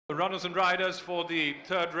Runners and riders for the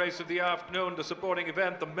third race of the afternoon, the supporting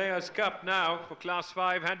event, the Mayor's Cup now for Class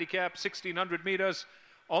 5 handicap 1600 meters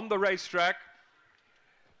on the racetrack.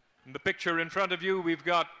 In the picture in front of you, we've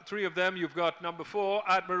got three of them. You've got number 4,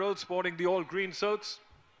 Admiral, sporting the all green suits.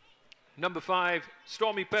 Number 5,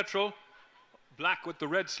 Stormy Petrol, black with the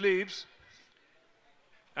red sleeves.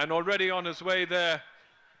 And already on his way there,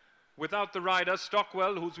 without the rider,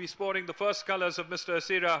 Stockwell, who's be sporting the first colors of Mr.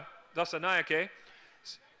 Asira Dasanayake.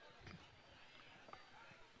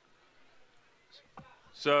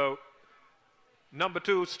 So, number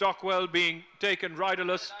 2, Stockwell, being taken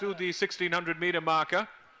riderless to the 1600 meter marker.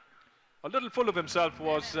 A little full of himself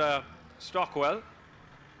was Stockwell.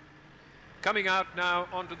 Coming out now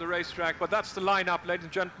onto the racetrack, but that's the lineup, ladies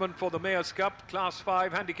and gentlemen, for the Mayor's Cup, Class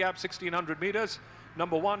 5 handicap 1600 meters.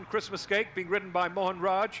 Number 1, Christmas Cake, being ridden by Mohan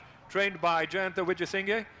Raj, trained by Jayanta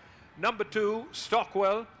Vijayasinghe. Number 2,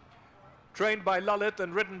 Stockwell, trained by Lalit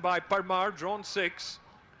and ridden by Parmar, drawn 6.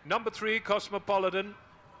 Number 3, Cosmopolitan,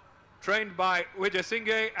 trained by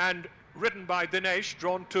Vijayasinghe and ridden by Dinesh,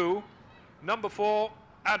 drawn 2. Number 4,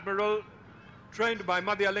 Admiral, trained by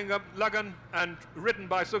Madhya Lagan and ridden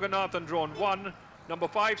by Suganathan, drawn 1. Number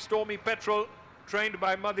 5, Stormy Petrol, trained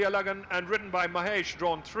by Madhya Lagan and ridden by Mahesh,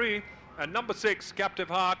 drawn 3. And number 6, Captive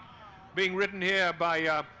Heart, being ridden here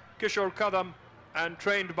by Kishore Kadam and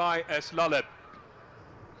trained by S. Lalit.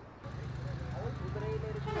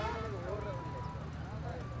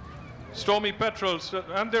 Stormy Petrols,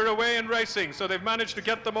 and they're away and racing, so they've managed to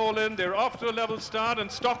get them all in. They're off to a level start,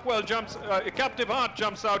 and Stockwell jumps, Captive Heart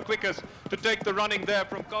jumps out quickest to take the running there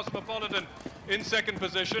from Cosmopolitan in second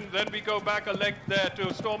position. Then we go back a length there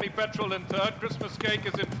to Stormy Petrol in third. Christmas Cake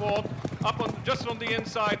is in fourth. Up on, just on the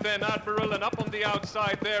inside then, Admiral, and up on the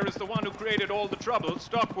outside there is the one who created all the trouble,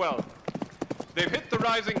 Stockwell. They've hit the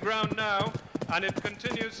rising ground now, and it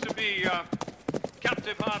continues to be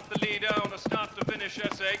Captive Heart the leader on a start-to-finish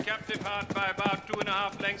essay. Captive Heart by about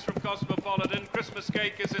 2.5 lengths from Cosmopolitan. Christmas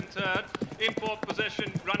Cake is in third. In fourth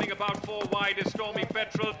position, running about 4 wide, is Stormy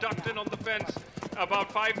Petrol. Tucked in on the fence,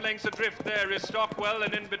 about 5 lengths adrift there is Stockwell,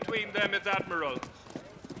 and in between them is Admiral.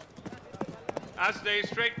 As they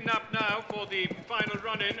straighten up now for the final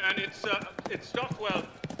run-in, and it's Stockwell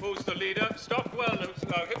who's the leader. Stockwell who's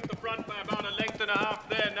hit the front by about 1.5 lengths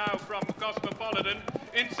there now from Cosmopolitan.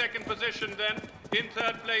 In second position then, in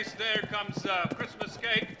third place there comes Christmas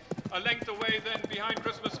Cake. A length away then behind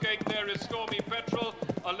Christmas Cake there is Stormy Petrol.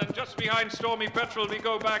 Just behind Stormy Petrol we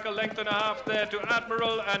go back 1.5 lengths there to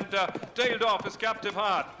Admiral, and tailed off is Captive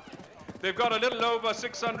Heart. They've got a little over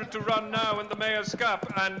 600 to run now in the Mayor's Cup,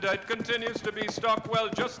 and it continues to be Stockwell,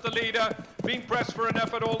 just the leader, being pressed for an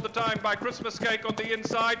effort all the time by Christmas Cake on the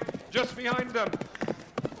inside. Just behind them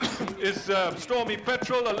is Stormy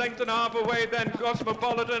Petrol, 1.5 lengths away then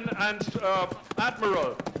Cosmopolitan and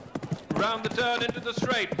Admiral. Round the turn into the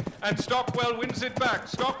straight, and Stockwell wins it back.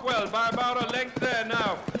 Stockwell by about 1 length there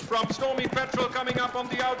now from Stormy Petrol coming up on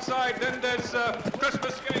the outside. Then there's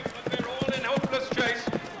Christmas Cake, but they're all in hopeless chase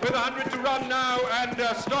with 100 to run now, and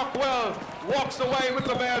Stockwell walks away with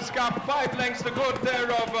the Mayor's Cup. 5 lengths the good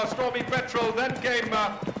there of Stormy Petrol. Then came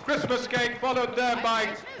Christmas Cake, followed there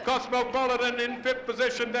by Cosmopolitan. In fifth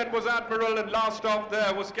position then was Admiral, and last off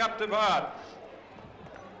there was Captive Heart.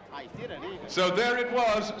 So there it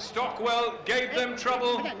was. Stockwell gave them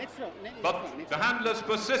trouble, but the handlers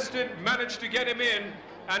persisted, managed to get him in,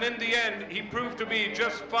 and in the end he proved to be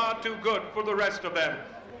just far too good for the rest of them.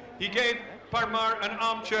 He gave Parmar an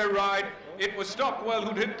armchair ride. It was Stockwell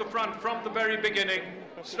who'd hit the front from the very beginning.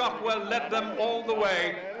 Stockwell led them all the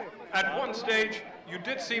way. At one stage you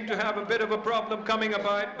did seem to have a bit of a problem coming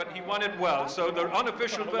about, but he won it well. So the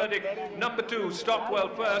unofficial verdict, number 2,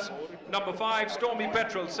 Stockwell first, number 5, Stormy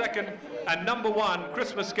Petrol second, and number 1,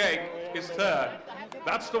 Christmas Cake, is third.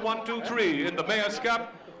 That's the 1, 2, 3 in the Mayor's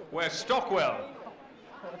Cup, where Stockwell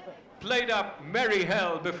played up merry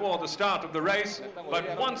hell before the start of the race,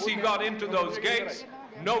 but once he got into those gates,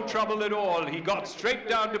 no trouble at all. He got straight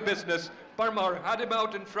down to business. Parmar had him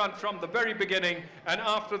out in front from the very beginning, and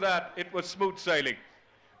after that it was smooth sailing.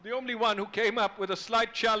 The only one who came up with a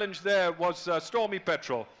slight challenge there was Stormy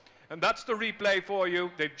Petrol, and that's the replay for you.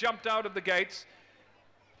 They've jumped out of the gates.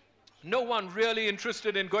 No one really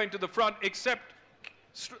interested in going to the front except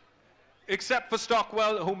for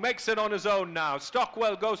Stockwell, who makes it on his own now.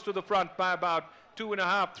 Stockwell goes to the front by about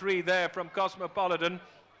 2.5, 3 there from Cosmopolitan.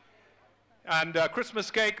 And Christmas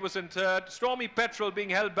Cake was in third. Stormy Petrol being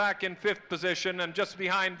held back in fifth position, and just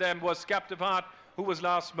behind them was Captive Heart, who was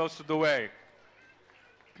last most of the way.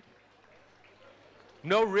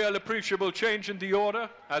 No real appreciable change in the order,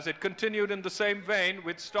 as it continued in the same vein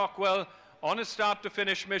with Stockwell on a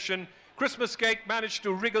start-to-finish mission. Christmas Cake managed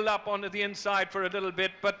to wriggle up onto the inside for a little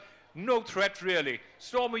bit, but no threat really.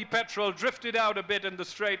 Stormy Petrel drifted out a bit in the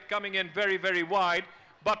straight, coming in very, very wide,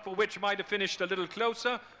 but for which might have finished a little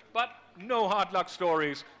closer, but no hard luck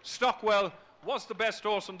stories. Stockwell was the best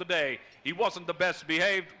horse on the day. He wasn't the best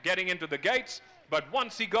behaved getting into the gates, but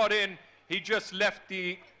once he got in, he just left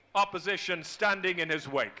the opposition standing in his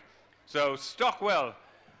wake. So Stockwell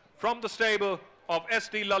from the stable of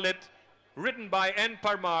SD Lalit, ridden by N.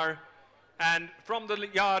 Parmar, and from the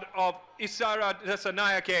yard of Isara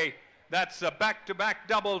Desanayake, that's a back-to-back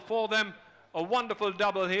double for them. A wonderful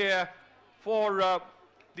double here for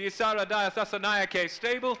the Isara Desanayake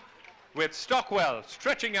stable, with Stockwell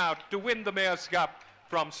stretching out to win the Mayor's Cup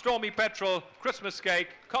from Stormy Petrel, Christmas Cake,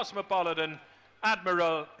 Cosmopolitan,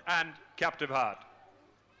 Admiral, and Captive Heart.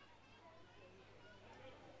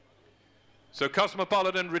 So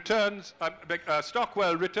Cosmopolitan returns,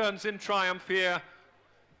 Stockwell returns in triumph here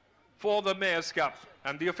for the Mayor's Cup.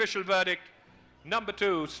 And the official verdict, number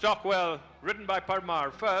 2, Stockwell, ridden by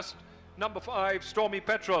Parmar, first. Number 5, Stormy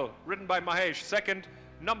Petrel, ridden by Mahesh, second.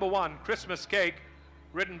 Number 1, Christmas Cake,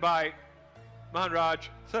 ridden by Maharaj,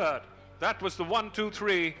 third. That was the 1, 2,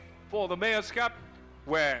 3 for the Mayor's Cup,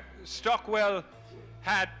 where Stockwell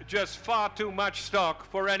had just far too much stock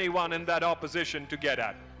for anyone in that opposition to get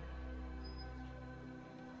at.